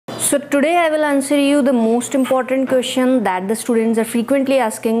So today I will answer you the most important question that the students are frequently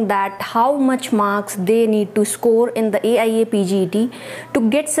asking, that how much marks they need to score in the AIAPGET to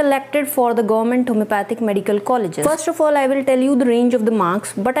get selected for the government homeopathic medical colleges. First of all, I will tell you the range of the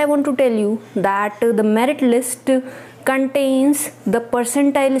marks, but I want to tell you that the merit list contains the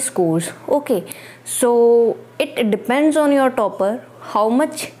percentile scores. Okay, so it depends on your topper how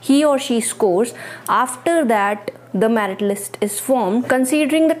much he or she scores. After that, the merit list is formed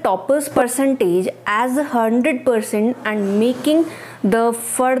considering the topper's percentage as 100% and making the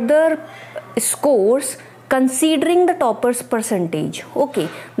further scores considering the topper's percentage. Okay,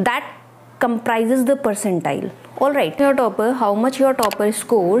 that comprises the percentile. All right, your topper, how much your topper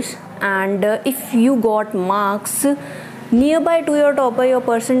scores, and if you got marks nearby to your topper, your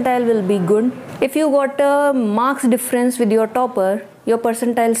percentile will be good. If you got a marks difference with your topper, your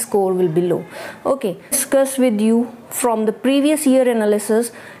percentile score will be low. Okay, discuss with you from the previous year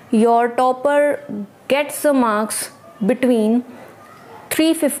analysis. Your topper gets the marks between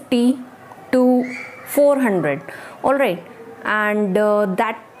 350 to 400. All right, and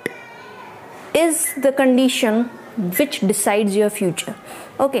that is the condition which decides your future.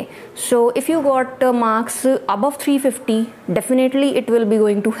 Okay, so if you got marks above 350, definitely it will be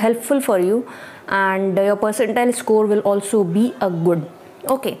going to helpful for you, and your percentile score will also be a good.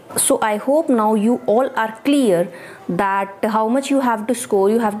 Okay, so I hope now you all are clear that how much you have to score.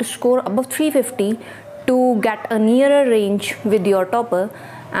 You have to score above 350 to get a nearer range with your topper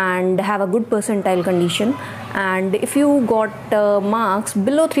and have a good percentile condition. And if you got marks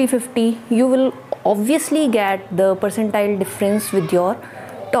below 350, you will obviously get the percentile difference with your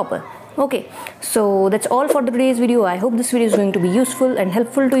topper. Okay, so that's all for today's video. I hope this video is going to be useful and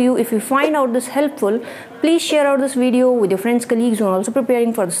helpful to you. If you find out this helpful, please share out this video with your friends, colleagues who are also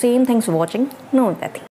preparing for the same. Thanks for watching Homoeopathy.